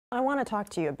I want to talk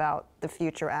to you about the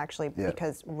future, actually, Yep.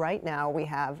 because right now we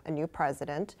have a new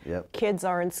president. Yep. Kids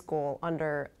are in school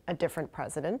under a different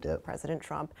president, Yep. President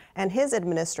Trump, and his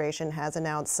administration has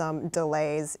announced some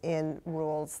delays in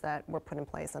rules that were put in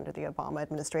place under the Obama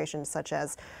administration, such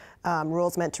as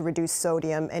rules meant to reduce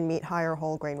sodium and meet higher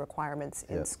whole grain requirements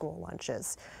in Yep. school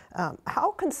lunches.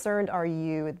 How concerned are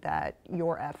you that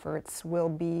your efforts will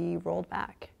be rolled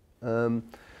back? Well,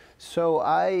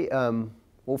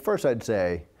 first I'd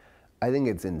say, I think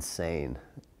it's insane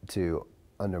to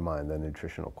undermine the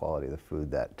nutritional quality of the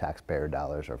food that taxpayer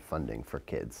dollars are funding for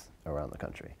kids around the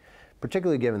country,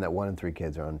 particularly given that 1 in 3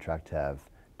 kids are on track to have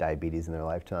diabetes in their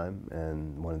lifetime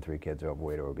and 1 in 3 kids are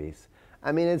overweight or obese.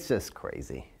 I mean, it's just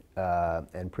crazy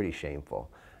and pretty shameful.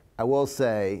 I will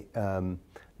say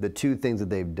the two things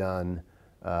that they've done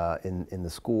in the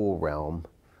school realm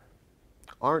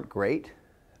aren't great.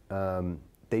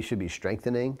 They should be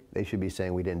strengthening. They should be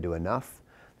saying we didn't do enough.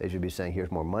 They should be saying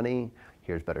here's more money,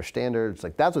 here's better standards.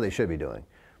 Like, that's what they should be doing.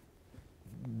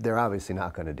 They're obviously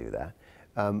not going to do that.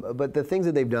 But the things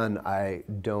that they've done, I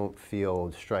don't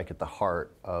feel strike at the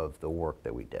heart of the work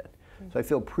that we did. So I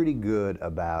feel pretty good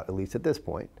about, at least at this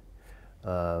point,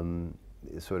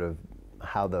 sort of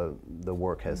how the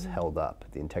work has held up,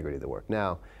 the integrity of the work.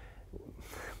 Now,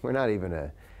 we're not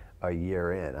even a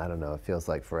year in. I don't know, it feels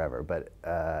like forever. But,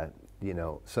 you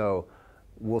know, so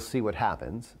we'll see what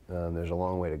happens. There's a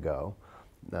long way to go.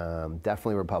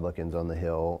 Definitely Republicans on the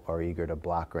Hill are eager to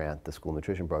block grant the school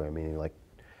nutrition program, meaning like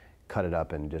cut it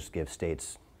up and just give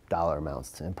states dollar amounts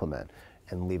to implement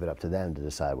and leave it up to them to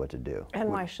decide what to do. And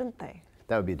why shouldn't they?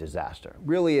 That would be a disaster.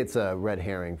 Really, it's a red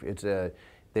herring.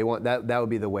 They want that would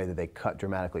be the way that they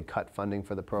dramatically cut funding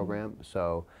for the program.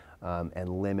 So and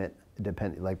limit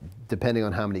depending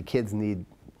on how many kids need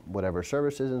whatever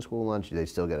services in school lunch, they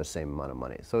still get the same amount of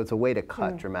money. So it's a way to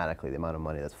cut dramatically the amount of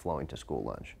money that's flowing to school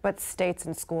lunch. But states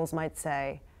and schools might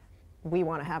say, we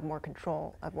want to have more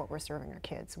control of what we're serving our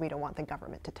kids. We don't want the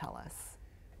government to tell us.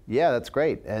 Yeah, that's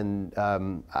great. And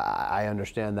I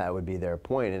understand that would be their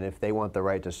point. And if they want the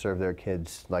right to serve their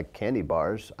kids like candy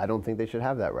bars, I don't think they should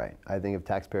have that right. I think if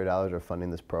taxpayer dollars are funding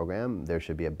this program, there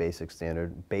should be a basic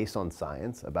standard based on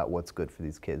science about what's good for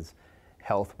these kids'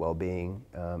 health, well-being,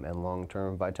 and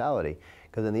long-term vitality.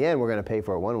 Because in the end, we're going to pay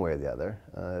for it one way or the other.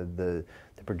 The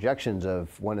projections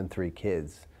of 1 in 3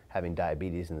 kids having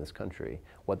diabetes in this country,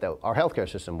 our healthcare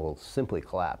system will simply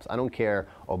collapse. I don't care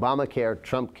Obamacare,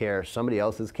 Trump care, somebody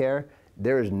else's care.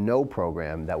 There is no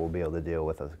program that will be able to deal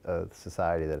with a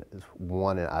society that is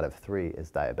 1 out of 3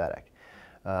 is diabetic.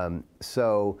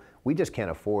 So we just can't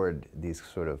afford these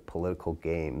sort of political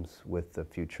games with the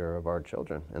future of our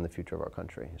children and the future of our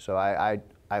country. So I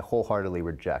wholeheartedly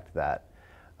reject that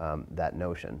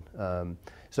notion.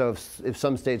 So if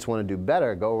some states want to do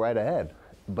better, go right ahead.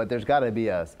 But there's got to be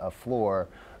a floor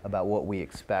about what we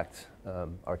expect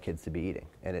our kids to be eating,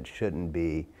 and it shouldn't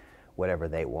be whatever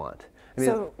they want. I mean,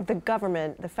 so the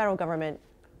government, the federal government,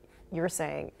 you're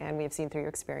saying, and we've seen through your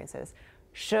experiences,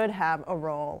 should have a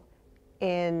role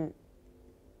in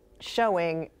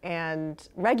showing and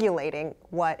regulating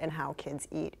what and how kids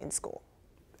eat in school.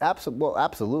 Well,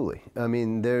 absolutely. I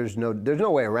mean, there's no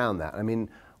way around that. I mean,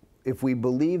 if we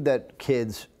believe that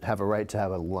kids have a right to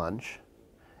have a lunch,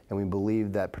 and we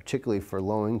believe that particularly for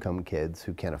low-income kids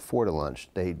who can't afford a lunch,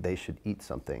 they should eat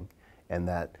something, and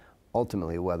that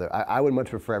ultimately, I would much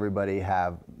prefer everybody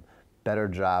have better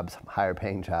jobs, higher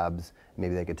paying jobs,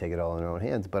 maybe they could take it all in their own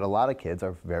hands, but a lot of kids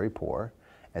are very poor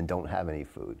and don't have any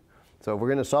food. So if we're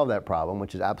going to solve that problem,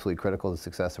 which is absolutely critical to the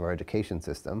success of our education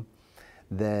system,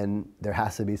 then there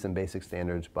has to be some basic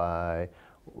standards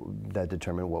that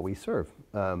determine what we serve.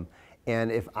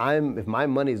 And if my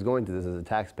money is going to this as a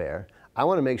taxpayer, I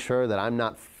want to make sure that I'm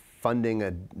not funding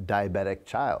a diabetic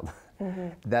child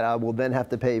that I will then have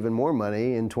to pay even more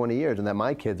money in 20 years and that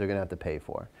my kids are going to have to pay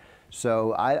for.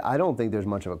 So I don't think there's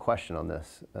much of a question on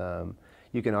this.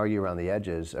 You can argue around the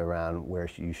edges around where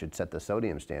you should set the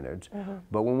sodium standards,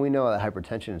 but when we know that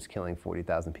hypertension is killing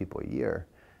 40,000 people a year,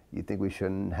 you think we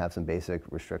shouldn't have some basic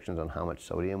restrictions on how much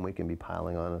sodium we can be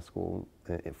piling on a school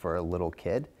for a little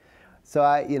kid?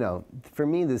 So for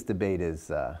me, this debate has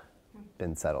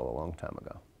been settled a long time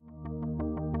ago.